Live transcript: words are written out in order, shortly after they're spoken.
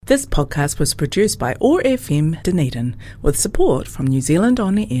This podcast was produced by OARsome Dunedin with support from New Zealand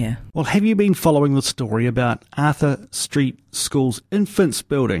On the Air. Well, have you been following the story about Arthur Street School's Infants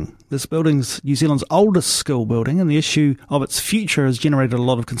Building? This building's New Zealand's oldest school building, and the issue of its future has generated a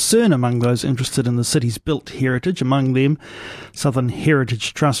lot of concern among those interested in the city's built heritage, among them Southern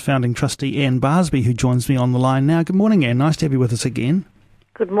Heritage Trust founding trustee Anne Barsby, who joins me on the line now. Good morning, Anne. Nice to have you with us again.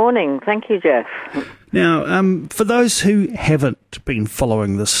 Good morning. Thank you, Jeff. Now, for those who haven't been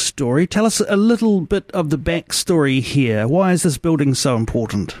following this story, tell us a little bit of the backstory here. Why is this building so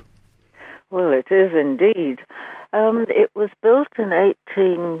important? Well, it is indeed. It was built in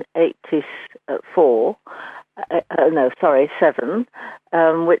 1884, seven,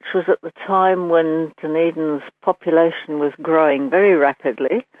 which was at the time when Dunedin's population was growing very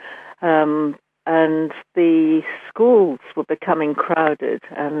rapidly. And the schools were becoming crowded,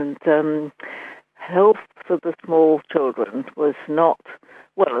 and health for the small children was not,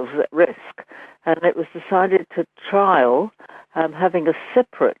 it was at risk. And it was decided to trial having a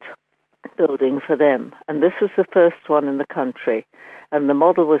separate building for them. And this was the first one in the country. And the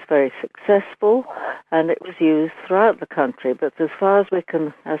model was very successful, and it was used throughout the country. But as far as we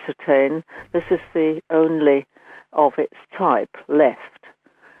can ascertain, this is the only of its type left.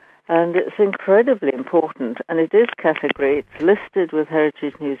 And it's incredibly important, and it is category. It's listed with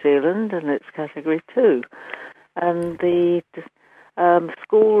Heritage New Zealand, and it's category 2. And the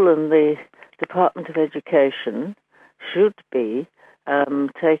school and the Department of Education should be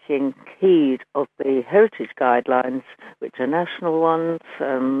taking heed of the heritage guidelines, which are national ones.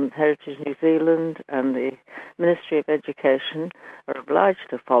 Heritage New Zealand and the Ministry of Education are obliged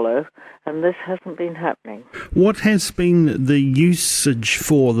to follow, and this hasn't been happening. What has been the usage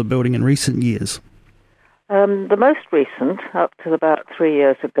for the building in recent years? The most recent, up to about 3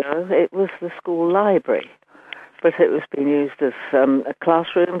 years ago, it was the school library, but it was being used as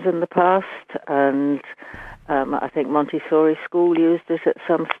classrooms in the past, and I think Montessori school used it at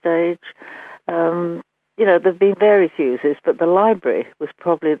some stage. There have been various uses, but the library was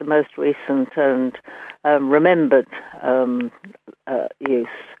probably the most recent and remembered use,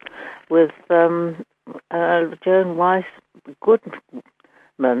 with Joan Weiss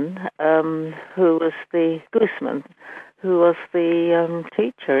Goodman, who was the Gooseman, who was the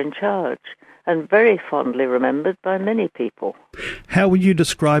teacher in charge, and very fondly remembered by many people. How would you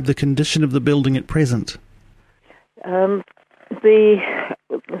describe the condition of the building at present? The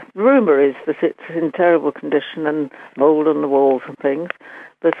rumour is that it's in terrible condition and mould on the walls and things,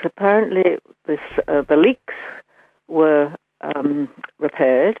 but apparently the leaks were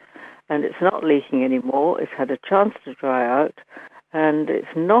repaired, and it's not leaking anymore. It's had a chance to dry out, and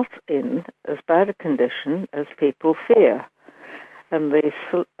it's not in as bad a condition as people fear. And the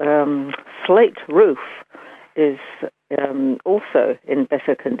slate roof is also in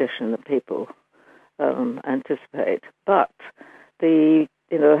better condition than people anticipate, but there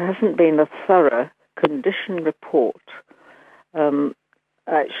hasn't been a thorough condition report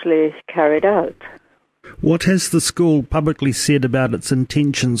actually carried out. What has the school publicly said about its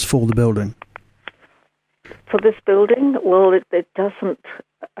intentions for the building? For this building, well, it doesn't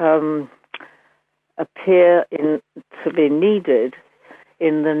appear to be needed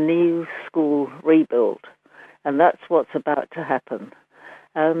in the new school rebuild, and that's what's about to happen.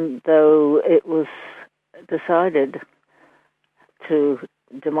 Though it was decided to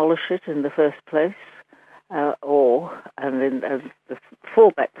demolish it in the first place, the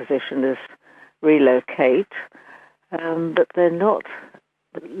fallback position is relocate, but they're not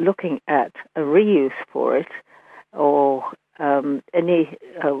looking at a reuse for it or any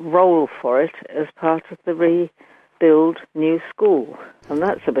role for it as part of the rebuild new school. And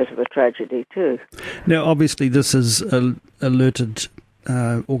that's a bit of a tragedy too. Now, obviously, this has alerted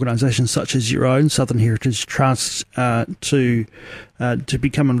organisations such as your own, Southern Heritage Trust, to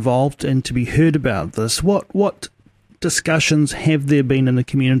become involved and to be heard about this. What discussions have there been in the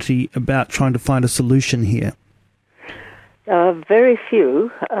community about trying to find a solution here? Very few.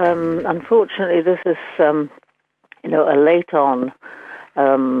 Unfortunately, this is a late-on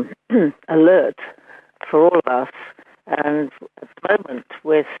alert for all of us, and at the moment,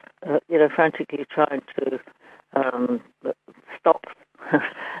 with frantically trying to stop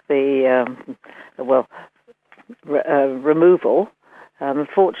the removal.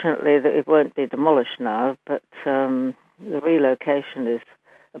 Unfortunately, it won't be demolished now, but the relocation is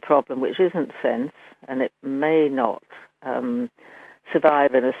a problem which isn't sense, and it may not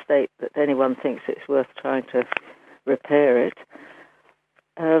survive in a state that anyone thinks it's worth trying to repair it.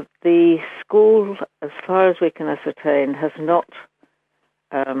 The school, as far as we can ascertain, has not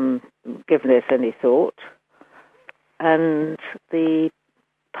given this any thought, and the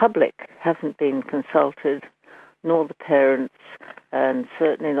public hasn't been consulted, nor the parents, and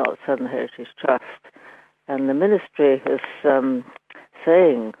certainly not Southern Heritage Trust. And the ministry is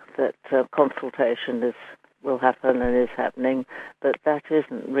saying that consultation will happen and is happening, but that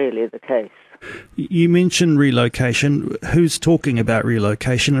isn't really the case. You mentioned relocation. Who's talking about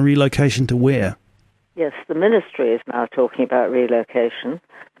relocation, and relocation to where? Yes, the ministry is now talking about relocation,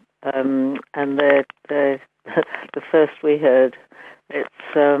 and the first we heard,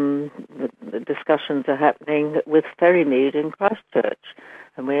 the discussions are happening with Ferrymead in Christchurch,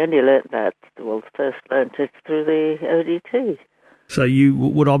 and we only first learnt it through the ODT. So you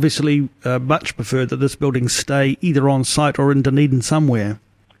would obviously much prefer that this building stay either on site or in Dunedin somewhere.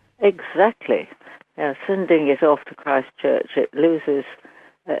 Exactly. Sending it off to Christchurch, it loses.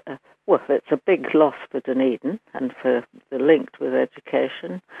 It's a big loss for Dunedin and for the link with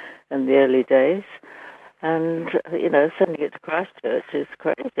education in the early days. And sending it to Christchurch is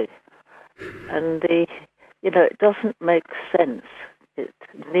crazy. And it doesn't make sense. It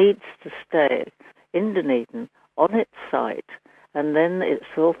needs to stay in Dunedin on its site, and then its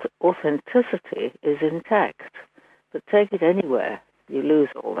authenticity is intact. But take it anywhere, you lose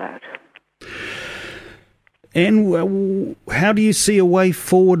all that. And how do you see a way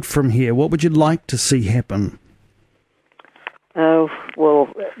forward from here? What would you like to see happen? Well,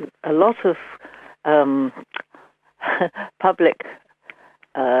 a lot of public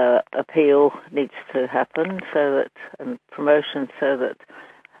appeal needs to happen, and promotion, so that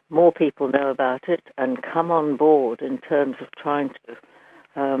more people know about it and come on board in terms of trying to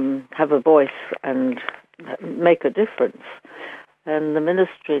have a voice and make a difference. And the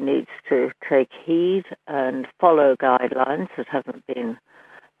ministry needs to take heed and follow guidelines that haven't been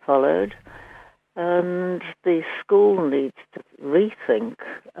followed. And the school needs to rethink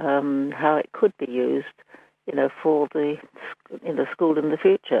how it could be used, for the school in the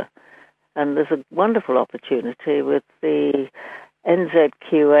future. And there's a wonderful opportunity with the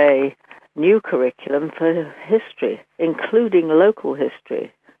NZQA new curriculum for history, including local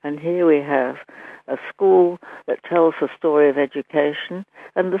history. And here we have a school that tells the story of education,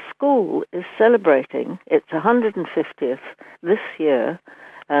 and the school is celebrating its 150th this year,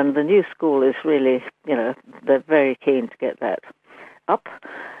 and the new school is really, they're very keen to get that up.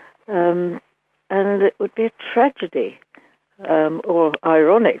 And it would be a tragedy, or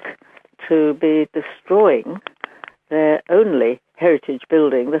ironic, to be destroying their only heritage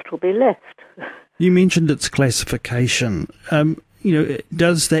building that will be left. You mentioned its classification.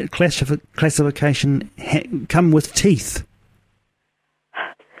 Does that classification come with teeth?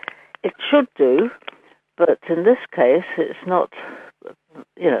 It should do, but in this case, it's not.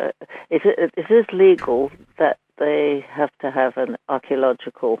 It is legal that they have to have an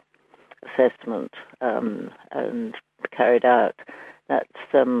archaeological assessment and carried out.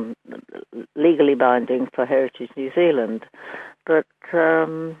 That's legally binding for Heritage New Zealand, but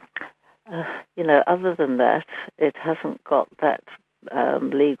other than that, it hasn't got that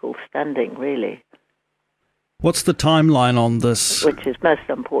legal standing, really. What's the timeline on this? Which is most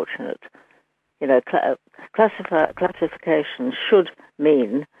unfortunate. Classification should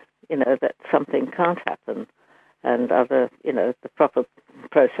mean, that something can't happen, and the proper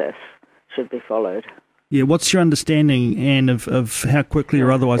process should be followed. Yeah, what's your understanding, Anne, of how quickly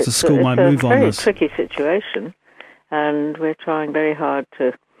or otherwise the school might move on this? It's a very tricky situation, and we're trying very hard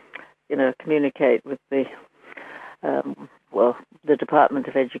to communicate with the Department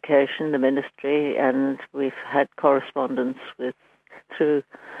of Education, the Ministry, and we've had correspondence through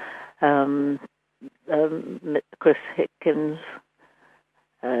Chris Hickins,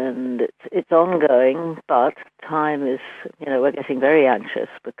 and it's ongoing, but time is, we're getting very anxious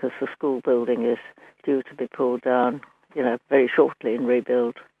because the school building is due to be pulled down, very shortly and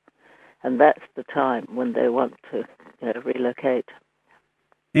rebuilt, and that's the time when they want to, relocate.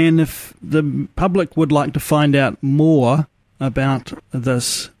 And if the public would like to find out more about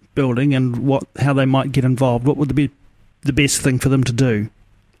this building and how they might get involved, what would be the best thing for them to do?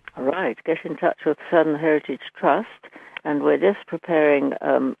 All right, get in touch with Southern Heritage Trust, and we're just preparing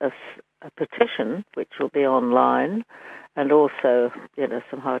a petition, which will be online, and also,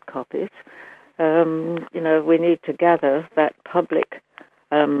 some hard copies. We need to gather that public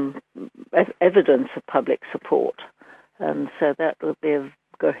evidence of public support, and so that will be a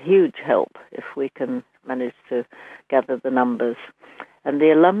huge help if we can manage to gather the numbers. And the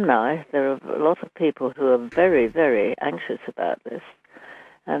alumni, there are a lot of people who are very, very anxious about this,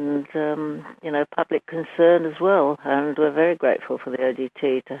 and public concern as well. And we're very grateful for the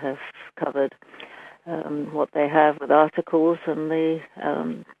ODT to have covered what they have with articles and the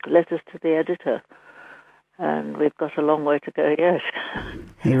letters to the editor. And we've got a long way to go yet.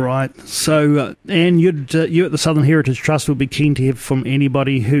 All right. So, Anne, you at the Southern Heritage Trust would be keen to hear from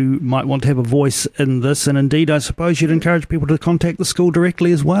anybody who might want to have a voice in this, and indeed, I suppose you'd encourage people to contact the school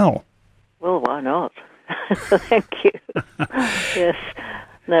directly as well. Well, why not? Thank you. Yes.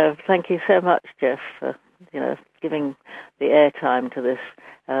 No, thank you so much, Jeff, for giving the airtime to this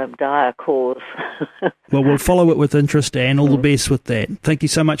dire cause. Well, we'll follow it with interest, Anne. All the best with that. Thank you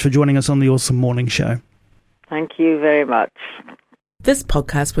so much for joining us on the OARsome Morning Show. Thank you very much. This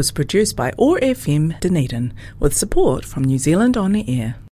podcast was produced by OARFM Dunedin with support from New Zealand On the Air.